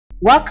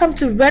Welcome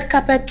to Red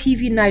Carpet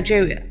TV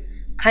Nigeria.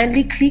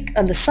 Kindly click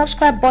on the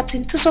subscribe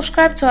button to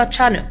subscribe to our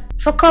channel.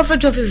 For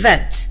coverage of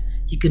events,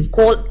 you can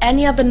call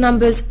any of the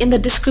numbers in the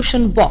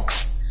description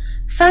box.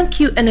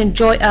 Thank you and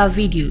enjoy our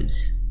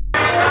videos.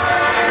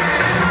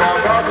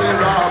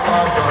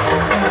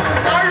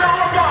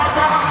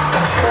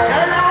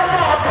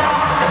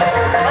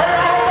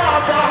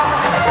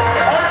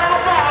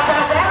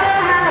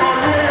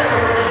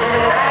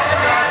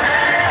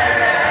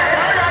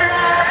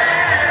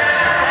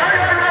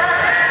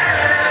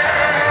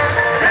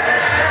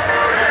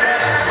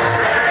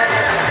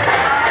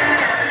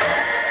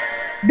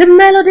 The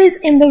melodies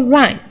in the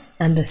rhymes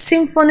and the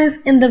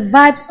symphonies in the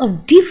vibes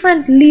of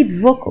different lead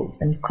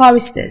vocals and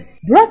choristers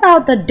brought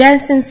out the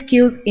dancing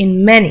skills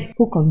in many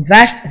who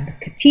converged in the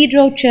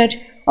Cathedral Church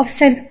of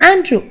St.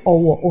 Andrew,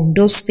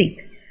 Ondo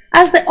State,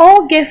 as they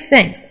all gave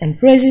thanks and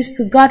praises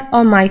to God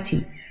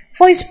Almighty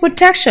for His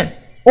protection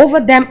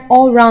over them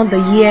all round the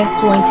year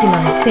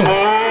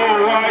 2019.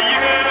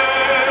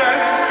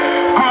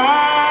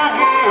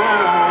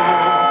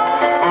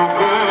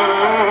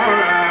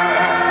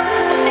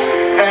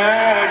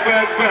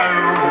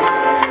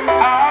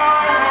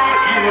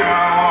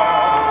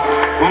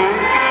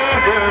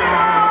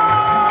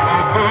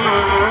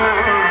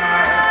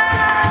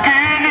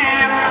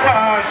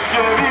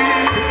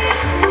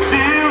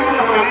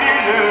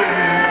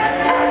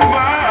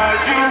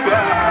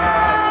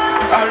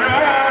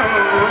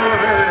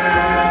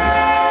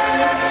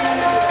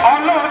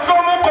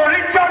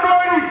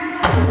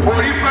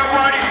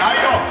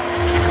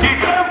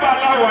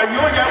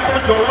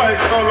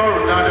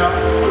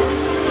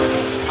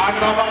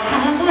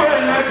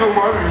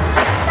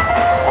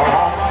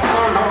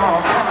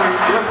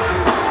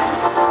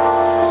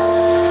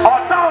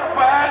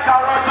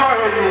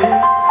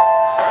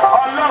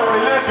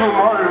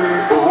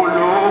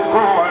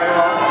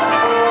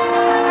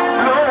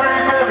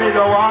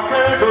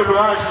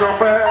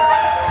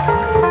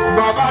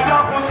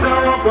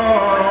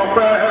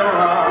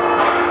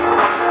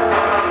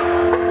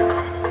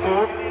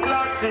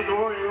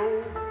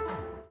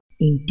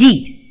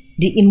 Indeed,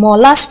 the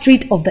Imola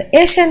street of the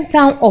ancient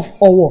town of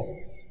Owo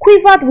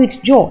quivered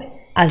with joy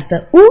as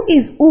the who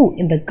is who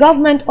in the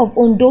government of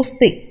Ondo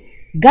State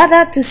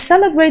gathered to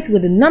celebrate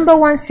with the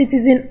 #1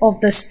 citizen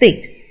of the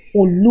state,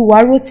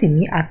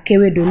 Oluwarotimi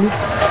Akeredolu.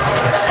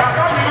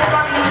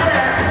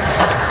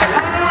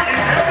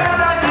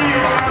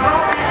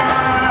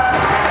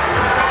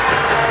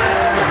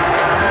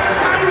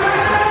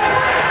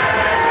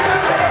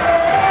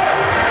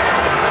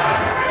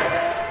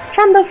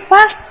 From the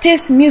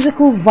fast-paced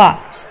musical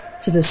vibes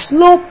to the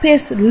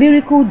slow-paced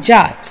lyrical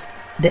jibes,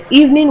 the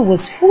evening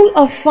was full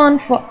of fun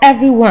for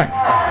everyone.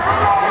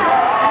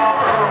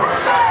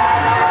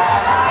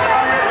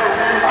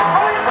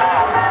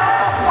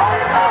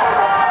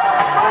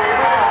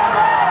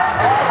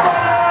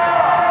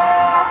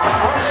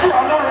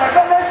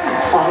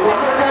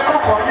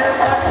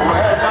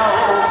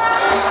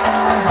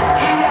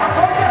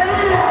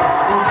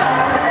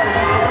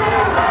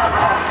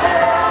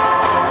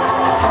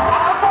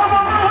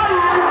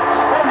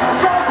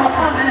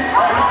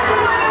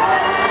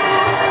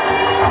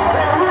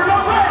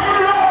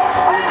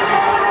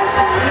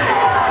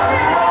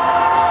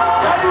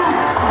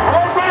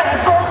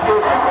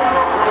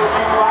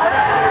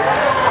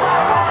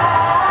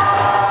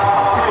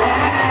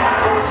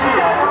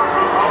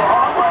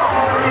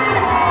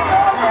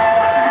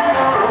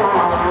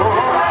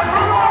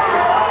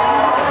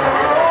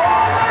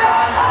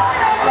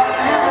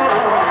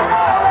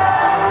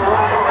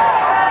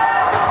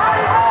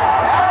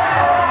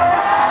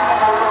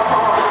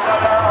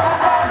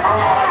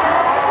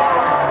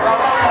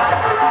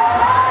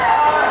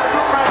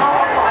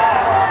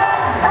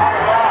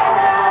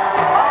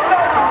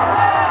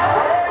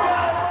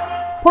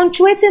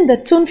 Punctuating the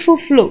tuneful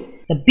flows,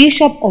 the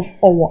Bishop of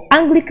our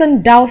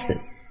Anglican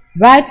Diocese,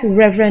 Right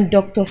Reverend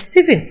Dr.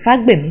 Stephen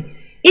Fagbemi,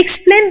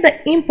 explained the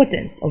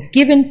importance of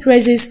giving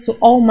praises to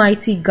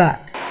Almighty God.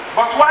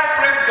 But why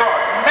praise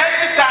God?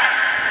 Many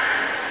times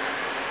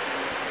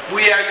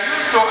we are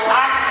used to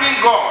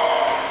asking God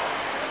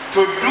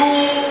to do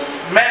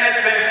many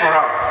things for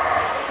us.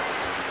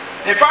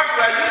 In fact,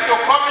 we are used to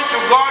coming to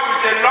God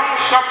with a long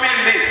shopping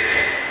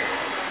list.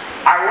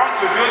 I want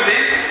to do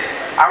this.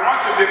 I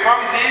want to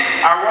become this,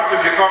 I want to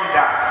become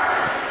that.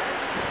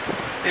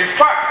 In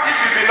fact, if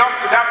you belong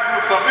to that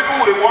group, some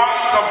people will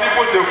want some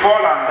people to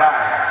fall and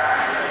die.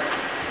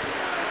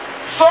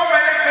 So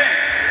many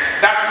things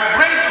that we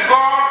bring to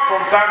God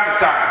from time to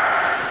time.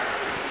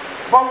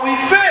 But we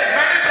fail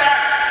many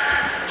times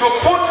to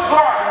put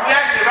God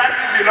where He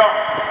rightly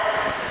belongs,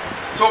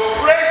 to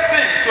praise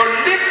Him, to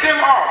lift Him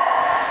up,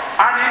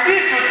 and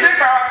indeed to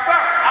take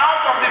ourselves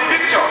out of the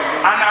picture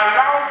and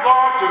allow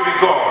God to be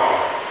God.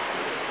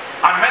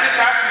 And many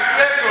times we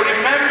fail to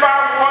remember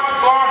what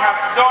God has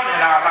done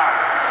in our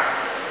lives.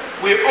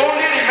 We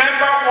only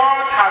remember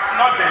what has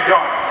not been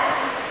done.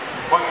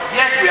 But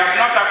yet we have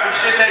not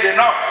appreciated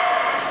enough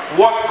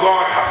what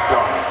God has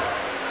done.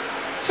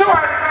 So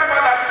I remember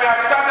that we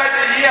have started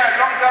the year a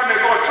long time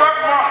ago,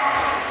 12 months.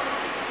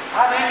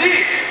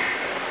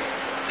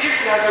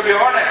 are to be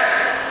honest,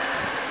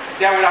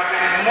 there would have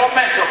been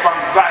moments of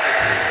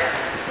anxiety.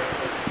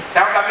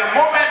 There would have been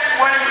moments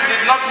when you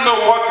did not know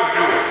what to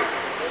do.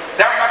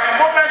 There would have been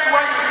moments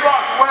when you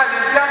thought, well,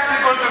 is there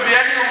still going to be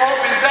any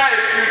hope? Is there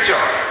a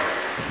future?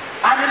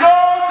 And in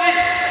all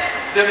this,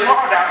 the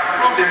Lord has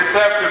proved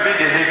himself to be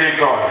the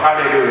living God.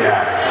 Hallelujah.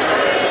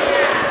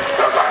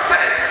 So God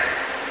says,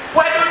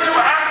 why don't you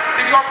ask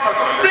the governor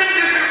to bring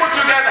these people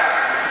together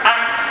and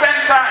spend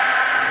time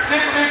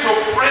simply to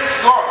praise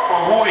God for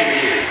who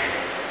he is?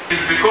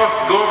 It's because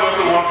God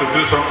also wants to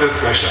do something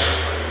special.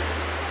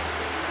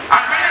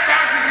 And many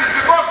times it is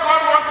because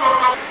God wants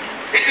to.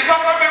 It is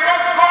also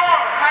because God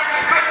has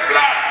a great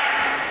plan.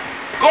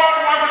 God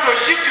wants you to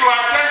shift your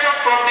attention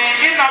from the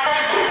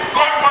inevitable.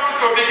 God wants you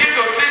to begin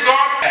to see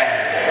God.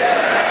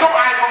 So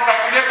I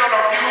congratulate all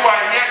of you who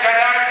are here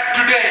gathered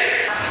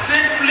today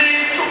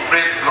simply to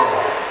praise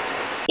God.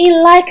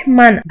 In like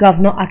manner,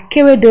 Governor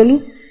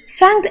Akeredolu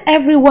thanked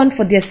everyone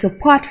for their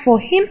support for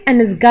him and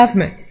his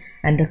government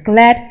and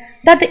declared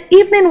that the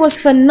evening was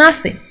for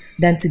nothing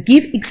than to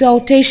give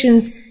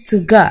exaltations to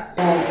God.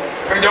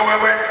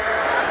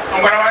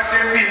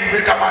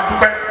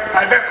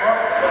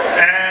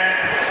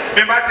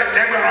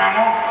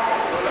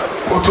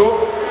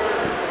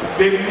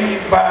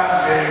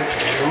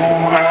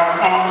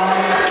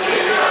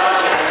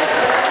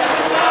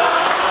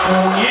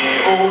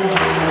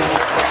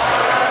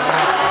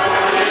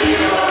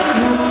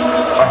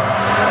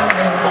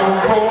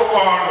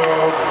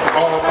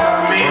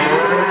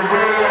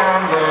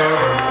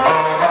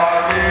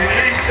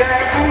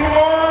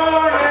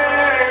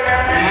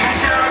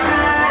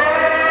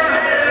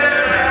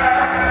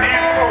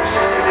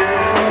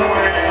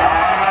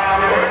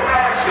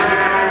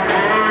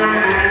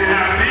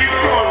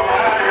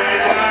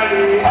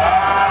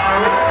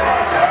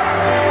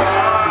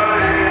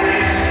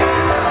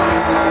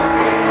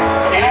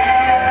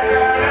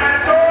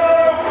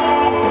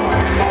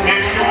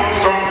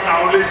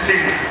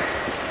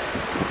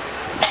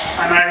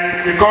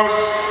 Because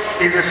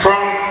it's a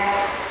song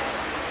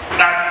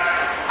that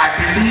I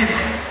believe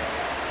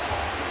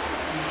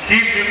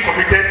keeps me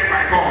committed to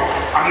my God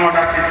and not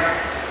that thing.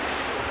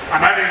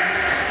 And that is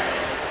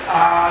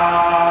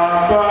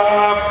Abba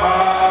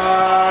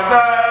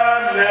Father,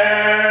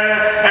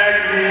 let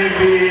me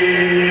be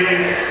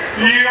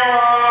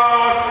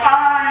yours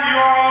and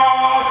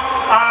yours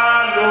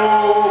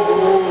alone.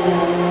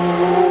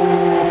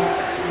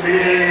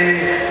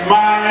 May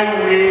my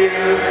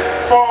will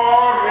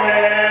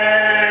forever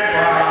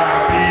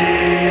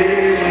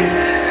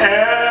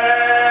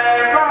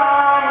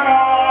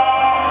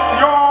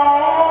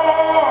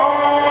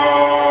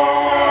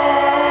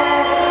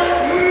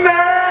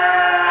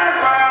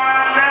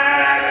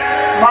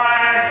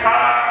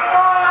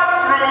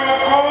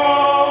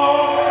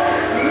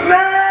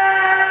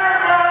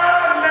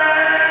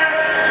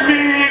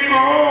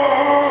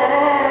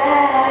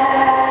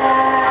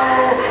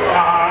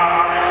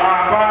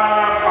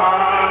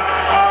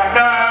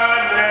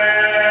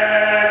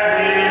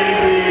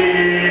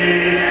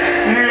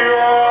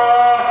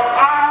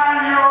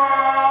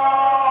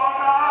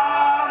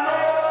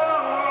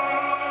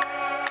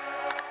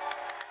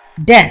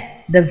Then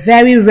the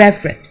very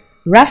Reverend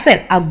Raphael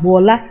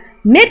Agbola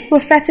made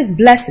prophetic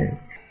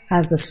blessings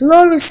as the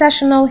slow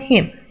recessional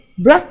hymn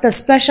brought the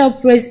special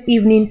praise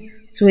evening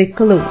to a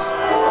close.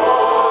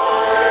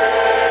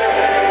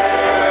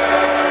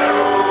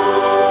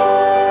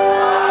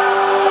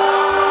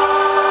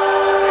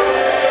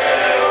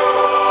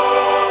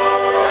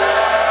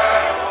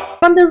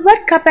 From the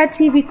Red Carpet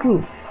TV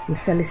crew, we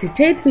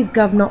felicitate with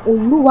Governor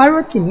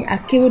Oluwarotimi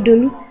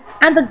Akeredolu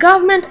and the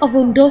government of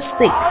Ondo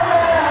State.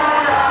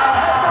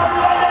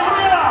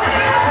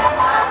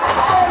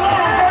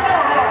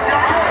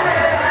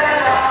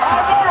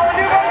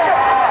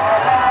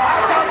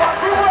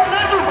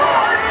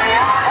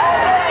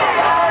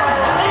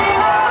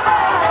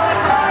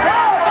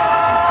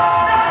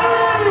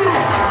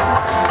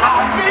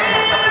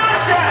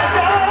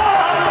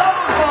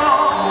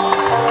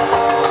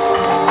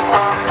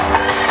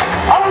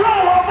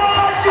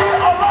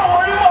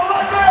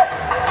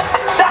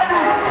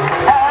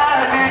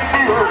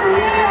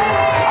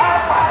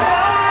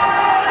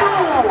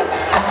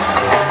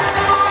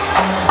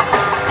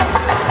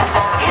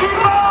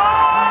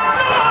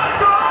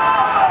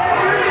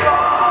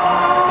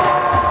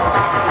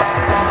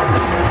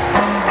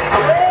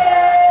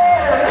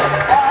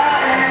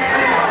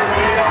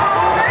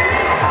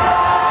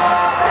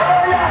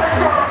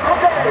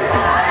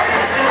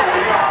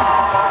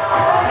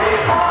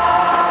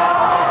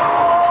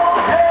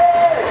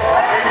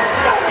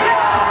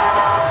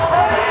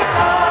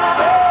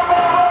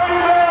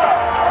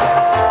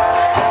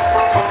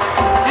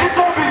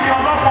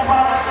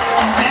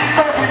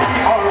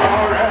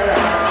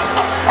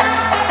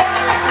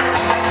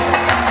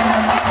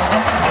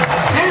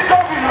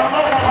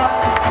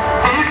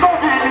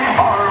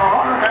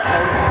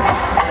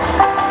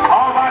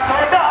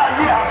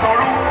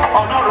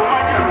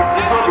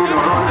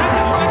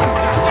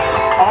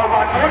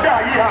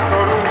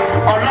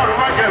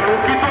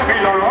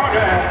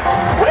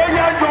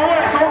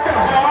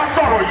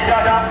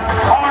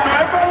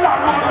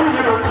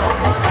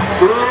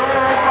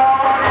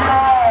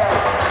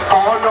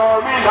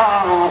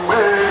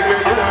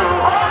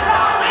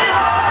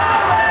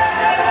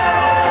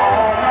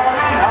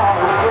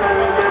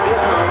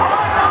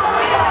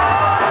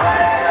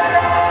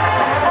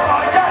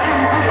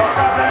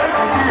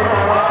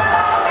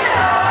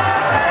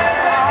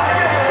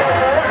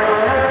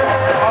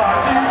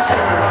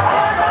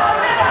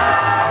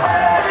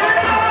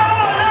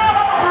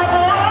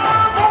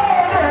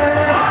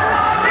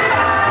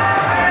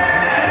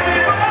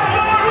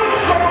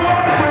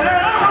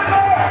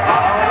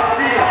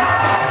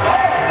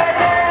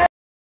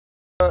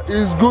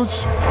 good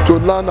to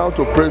learn how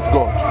to praise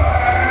God.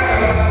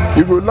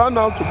 If you learn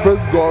how to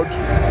praise God,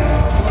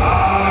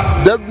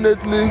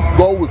 definitely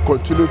God will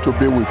continue to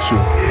be with you.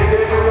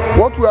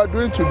 What we are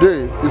doing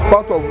today is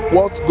part of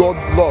what God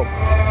loves,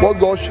 what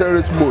God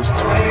cherishes most.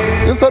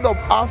 Instead of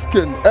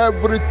asking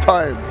every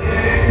time,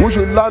 we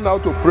should learn how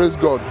to praise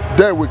God.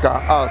 Then we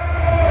can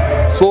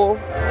ask, so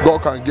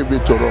God can give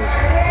it to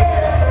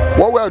us.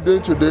 What we are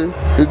doing today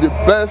is the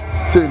best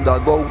thing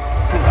that God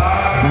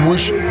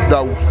wish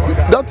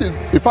that is,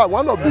 in fact,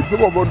 one of the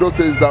people of Ondo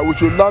says that we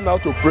should learn how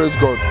to praise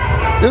God.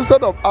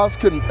 Instead of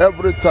asking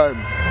every time,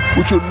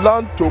 we should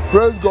learn to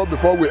praise God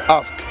before we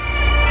ask.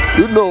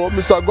 You know,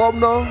 Mr.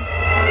 Governor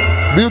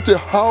built a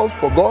house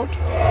for God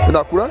in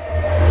Akure.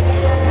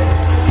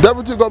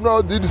 Deputy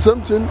Governor did the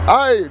same thing.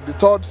 I, the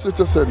third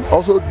citizen,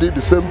 also did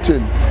the same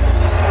thing.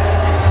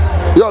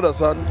 You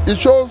understand? It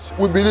shows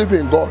we believe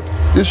in God.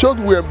 It shows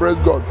we embrace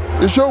God.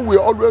 It shows we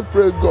always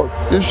praise God.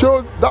 It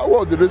shows that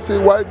was the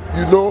reason why,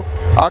 you know,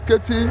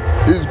 Aketi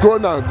is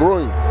growing and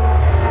growing.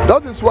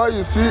 That is why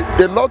you see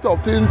a lot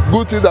of things,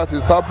 good things that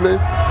is happening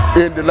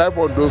in the life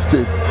of those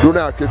states during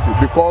Aketi,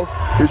 because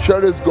he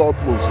cherishes God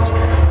most.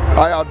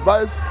 I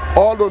advise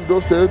all on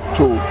those states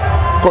to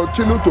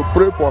continue to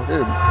pray for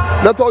him.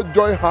 Let us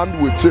join hands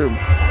with him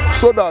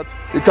so that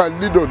he can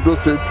lead Ondo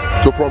State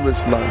to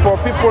promised land. For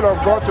people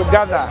of God to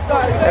gather,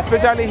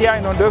 especially here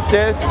in Ondo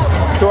State,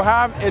 to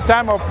have a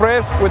time of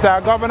praise with our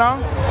governor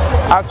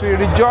as we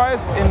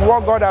rejoice in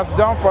what God has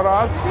done for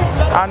us,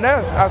 and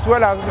us as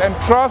well as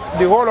entrust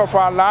the whole of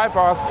our life,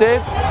 our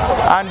state,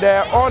 and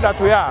all that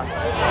we are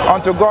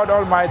unto God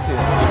Almighty,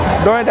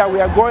 knowing that we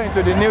are going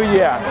to the new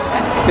year.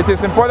 It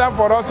is important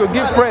for us to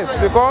give praise,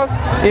 because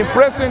in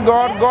praising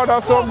God, God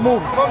also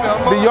moves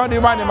beyond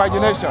human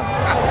imagination.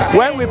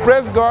 When we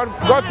praise God,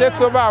 God takes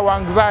over our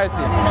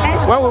anxiety.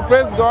 When we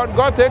praise God,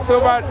 God takes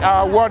over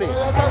our worry.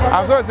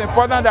 And so it's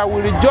important that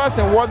we rejoice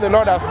in what the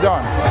Lord has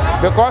done,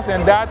 because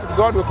in that,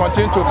 God will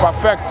continue to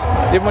perfect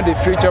even the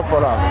future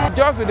for us.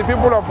 Just with the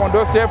people of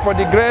Ondo State for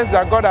the grace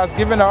that God has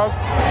given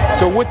us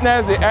to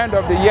witness the end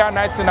of the year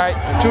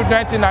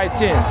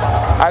 2019,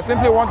 I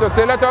simply want to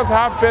say, let us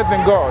have faith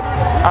in God,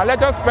 and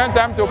let us spend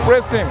time to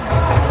praise Him.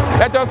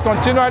 Let us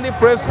continually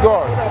praise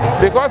God,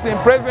 because in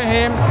praising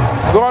Him,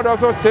 God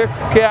also takes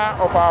care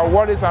of our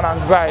worries and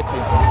anxiety.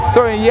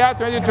 So in year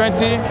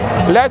 2020,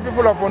 let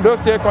people of Ondo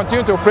State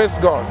continue to praise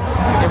God.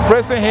 In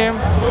praising Him,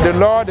 the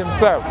Lord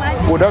Himself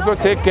would also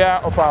take care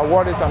of our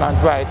worries and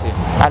anxiety,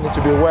 and it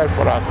will be well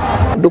for us.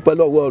 Dúpẹ́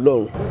lọ́wọ́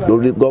Ọlọ́run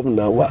lórí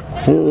gómìnà wa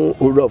fún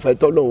oore ọ̀fẹ́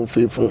t'Ọlọ́run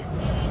fi fún,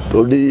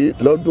 torí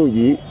lọ́dún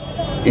yìí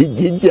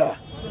ìjìjà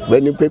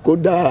bẹ́ni pé kó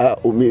dá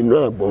omi inú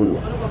àgbọn nù.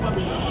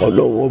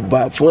 Ọlọ́run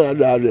ọba fún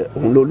ara rẹ̀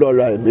òun ló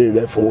lọ́ra ẹ̀mí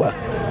rẹ̀ fún wa.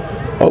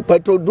 Ọpẹ́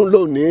tó dún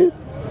lónìí,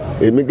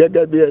 èmi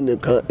gẹ́gẹ́ bí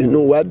ẹnìkan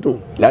inú wa dùn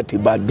láti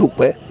bá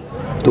dúpẹ́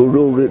torí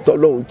oore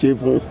t'Ọlọ́run ṣe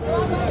fún.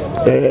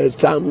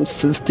 Psalm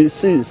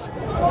 66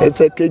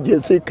 ẹsẹ̀ keje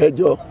sí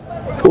kẹjọ,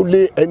 ó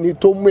lé ẹni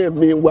tó mú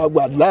ẹ̀mí wa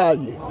wà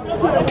láàyè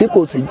tí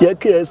kò sì jẹ́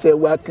kí ẹsẹ̀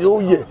wa kí ó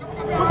yẹ̀,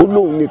 ó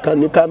lóun nìkan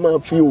ní ká máa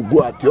fi ògo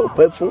àti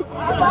ọpẹ́ fún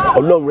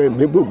Ọlọ́run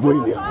ẹ̀mí gbogbo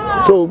ènìyàn.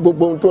 So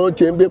gbogbo ohun tó ń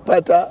ṣe ń gbé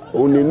pátá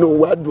òun nínú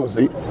wa dùn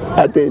sí,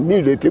 àti ní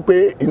ìrètí pé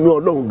inú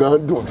Ọlọ́run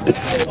gan dùn sí.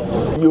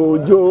 Yóò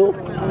jó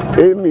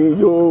èmi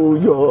yóò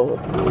yọ̀,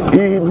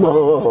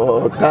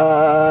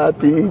 ìmọ̀ta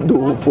ti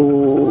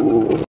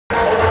dòfo.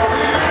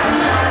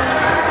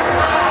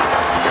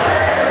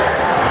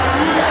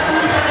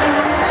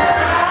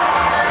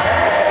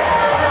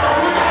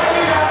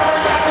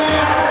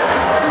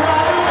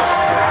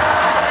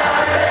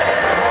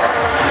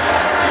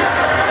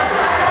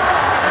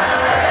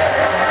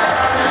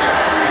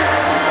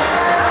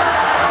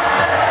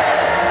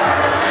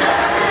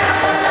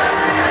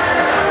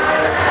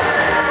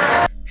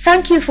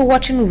 Thank you for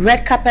watching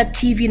Red Carpet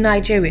TV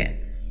Nigeria.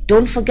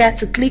 Don't forget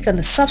to click on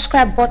the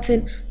subscribe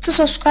button to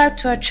subscribe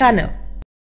to our channel.